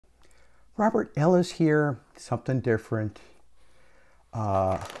Robert Ellis here, something different.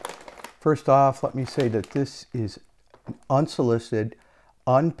 First off, let me say that this is unsolicited,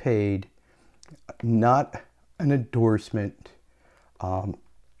 unpaid, not an endorsement.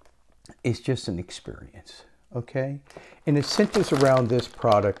 It's just an experience, okay? And it centers around this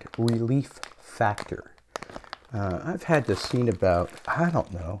product, Relief Factor. I've had this seen about, I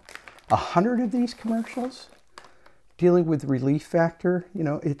don't know, 100 of these commercials dealing with Relief Factor. You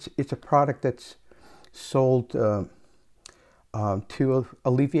know, it's a product that's sold to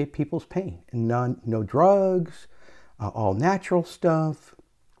alleviate people's pain. And no drugs, all natural stuff.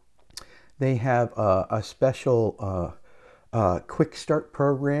 They have a special quick start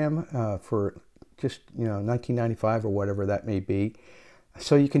program for just, you know, $19.95 or whatever that may be.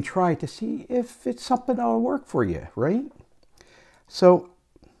 So you can try to see if it's something that'll work for you, right? So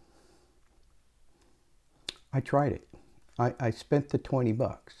I tried it. I spent the 20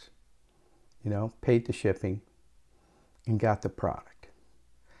 bucks, you know, paid the shipping and got the product.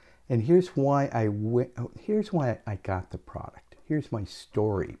 And here's why I got the product. Here's my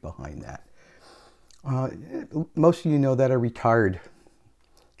story behind that. Most of you know that I retired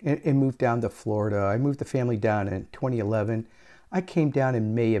and moved down to Florida. I moved the family down in 2011. I came down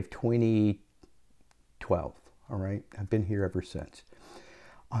in May of 2012. All right, I've been here ever since.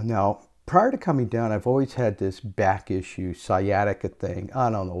 Now, prior to coming down, I've always had this back issue, sciatica thing. I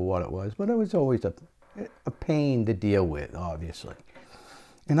don't know what it was, but it was always a pain to deal with, obviously.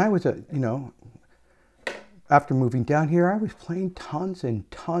 And I was you know, after moving down here, I was playing tons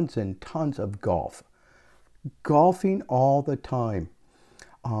and tons and tons of golf. Golfing all the time.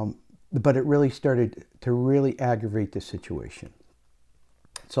 But it really started to really aggravate the situation.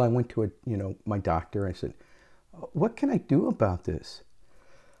 So I went to my doctor. I said, what can I do about this?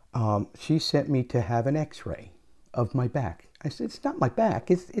 She sent me to have an x-ray of my back. I said, it's not my back.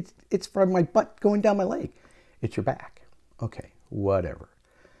 It's from my butt going down my leg. It's your back. Okay, whatever.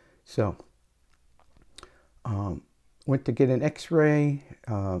 So, went to get an x-ray.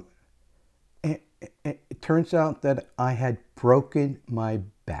 And it turns out that I had broken my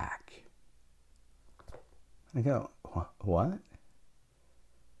back. I go, what?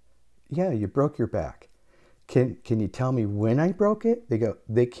 Yeah, you broke your back. Can you tell me when I broke it? They go,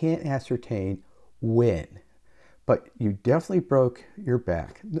 they can't ascertain when, but you definitely broke your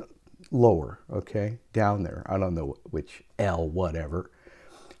back. Lower, okay, down there. I don't know which L, whatever.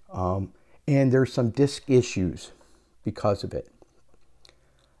 And there's some disc issues because of it.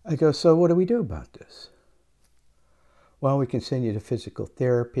 I go, so what do we do about this? Well, we can send you to physical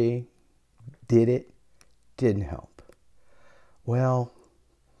therapy. Did it? Didn't help. Well,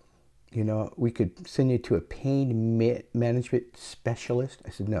 you know, we could send you to a pain management specialist.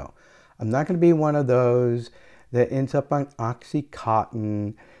 I said, no, I'm not going to be one of those that ends up on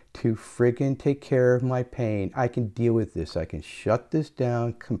Oxycontin to friggin' take care of my pain. I can deal with this. I can shut this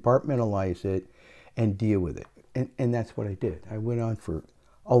down, compartmentalize it, and deal with it. And that's what I did. I went on for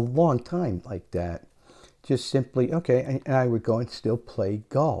a long time like that. Just simply, okay, and I would go and still play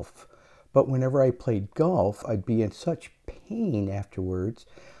golf. But whenever I played golf, I'd be in such pain afterwards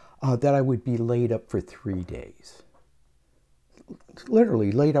that I would be laid up for 3 days.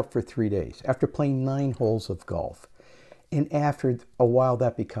 Literally laid up for 3 days after playing 9 holes of golf. And after a while,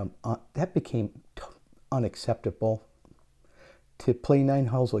 that became unacceptable to play 9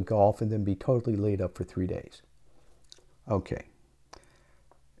 holes of golf and then be totally laid up for 3 days. Okay.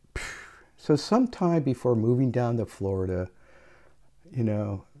 So sometime before moving down to Florida, you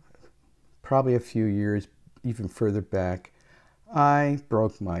know, probably a few years, even further back, I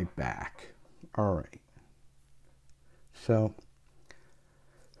broke my back. All right. So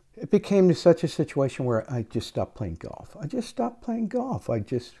it became such a situation where I just stopped playing golf. I just stopped playing golf. I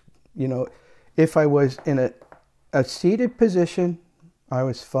just, you know, if I was in a seated position, I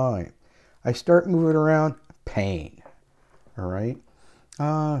was fine. I start moving around, pain. All right.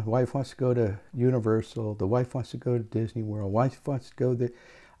 Wife wants to go to Universal. The wife wants to go to Disney World. Wife wants to go there.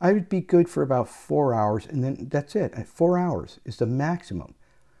 I would be good for about 4 hours, and then that's it. 4 hours is the maximum,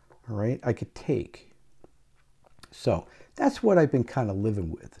 all right, I could take. So that's what I've been kind of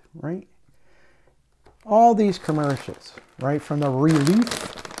living with, right? All these commercials, right, from the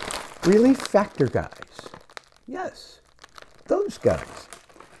Relief Factor guys. Yes, those guys.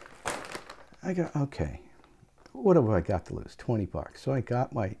 I go, okay, what have I got to lose? 20 bucks. So I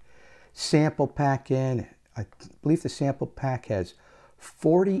got my sample pack in. I believe the sample pack has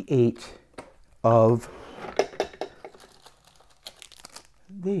 48 of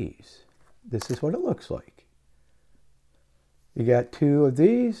these. This is what it looks like. You got 2 of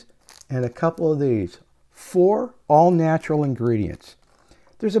these and a couple of these. 4 all natural ingredients.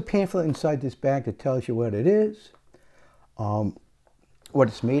 There's a pamphlet inside this bag that tells you what it is, what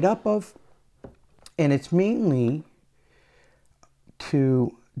it's made up of, and it's mainly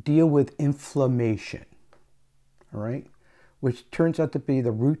to deal with inflammation, all right, which turns out to be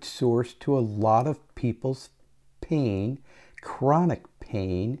the root source to a lot of people's pain. Chronic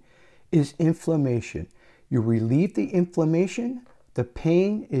pain is inflammation. You relieve the inflammation, the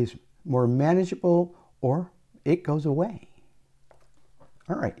pain is more manageable, or it goes away.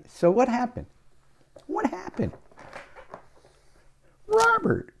 All right, so what happened? What happened?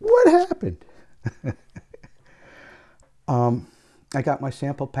 Robert, what happened? I got my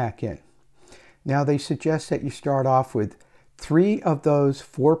sample pack in. Now they suggest that you start off with 3 of those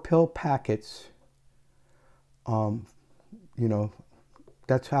 4-pill packets. You know,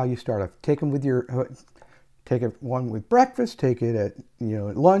 that's how you start off. Take them with your, take one with breakfast, take it at, you know,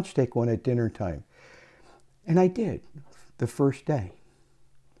 at lunch, take one at dinner time. And I did the first day.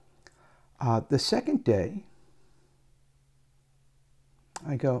 The second day,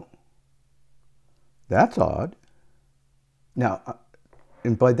 I go, that's odd. Now,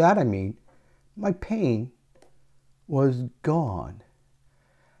 and by that I mean, my pain was gone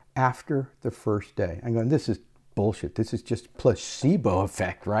after the first day. I'm going, this is bullshit. This is just placebo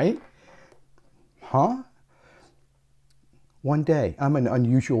effect, right? Huh? One day, I'm an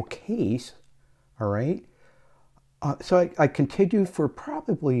unusual case, all right? So I continued for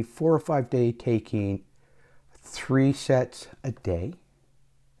probably 4 or 5 days, taking 3 sets a day.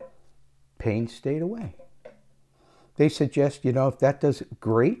 Pain stayed away. They suggest, you know, if that does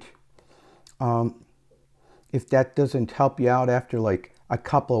great, if that doesn't help you out after like a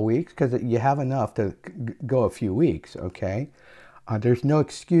couple of weeks, because you have enough to go a few weeks, okay? There's no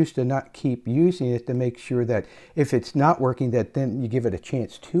excuse to not keep using it, to make sure that if it's not working, that then you give it a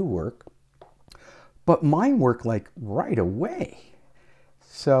chance to work. But mine worked like right away.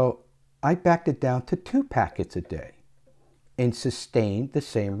 So I backed it down to 2 packets a day and sustained the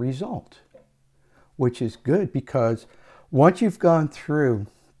same result, which is good, because once you've gone through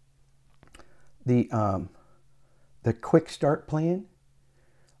the quick start plan,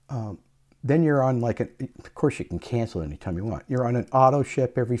 then you're on like of course you can cancel anytime you want. You're on an auto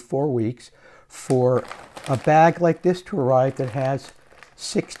ship every 4 weeks for a bag like this to arrive that has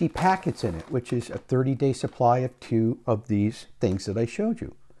 60 packets in it, which is a 30-day supply of 2 of these things that I showed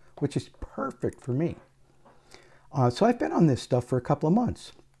you, which is perfect for me. So I've been on this stuff for a couple of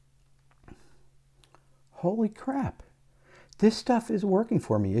months. Holy crap. This stuff is working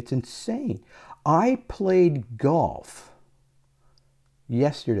for me. It's insane. I played golf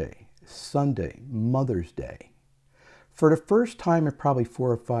yesterday, Sunday, Mother's Day, for the first time in probably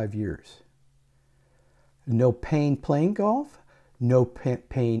 4 or 5 years. No pain playing golf, no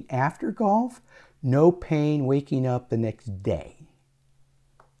pain after golf, no pain waking up the next day.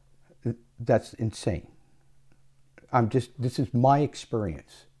 That's insane. This is my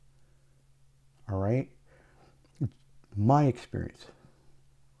experience. All right? My experience.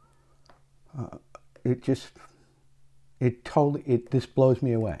 This blows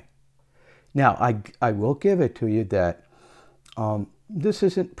me away. Now, I will give it to you that this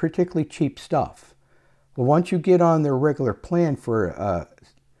isn't particularly cheap stuff. But once you get on their regular plan for a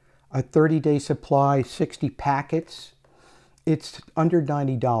 30-day supply, 60 packets, it's under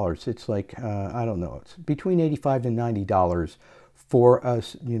 $90. It's like, I don't know, it's between $85 and $90 for a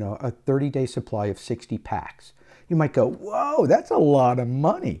 30-day supply of 60 packs. You might go, whoa, that's a lot of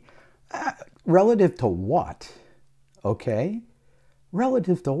money. Relative to what? Okay?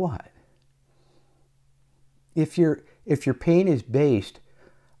 Relative to what? If your pain is based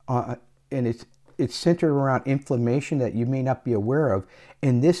and it's centered around inflammation that you may not be aware of,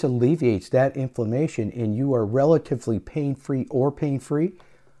 and this alleviates that inflammation, and you are relatively pain-free or pain-free,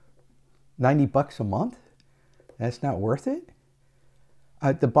 $90 a month? That's not worth it?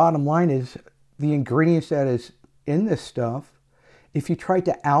 The bottom line is the ingredients that is in this stuff, if you tried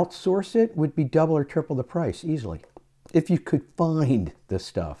to outsource it, would be double or triple the price easily, if you could find the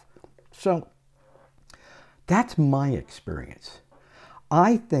stuff. So that's my experience.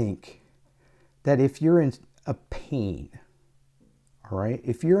 I think that if you're in a pain, all right,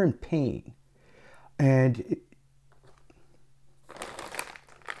 if you're in pain, and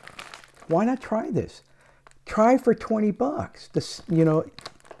why not try this? Try for 20 bucks, the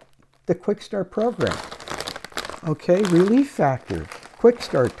Quick Start program. Okay, Relief Factor, Quick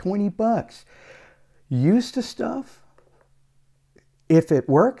Start, 20 bucks. Use the stuff. If it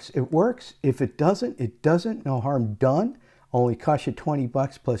works, it works. If it doesn't, it doesn't. No harm done. Only cost you 20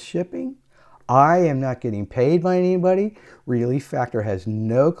 bucks plus shipping. I am not getting paid by anybody. Relief Factor has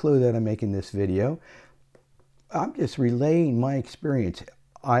no clue that I'm making this video. I'm just relaying my experience.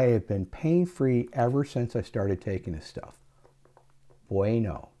 I have been pain-free ever since I started taking this stuff.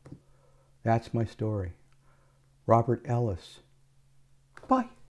 Bueno. That's my story. Robert Ellis. Bye.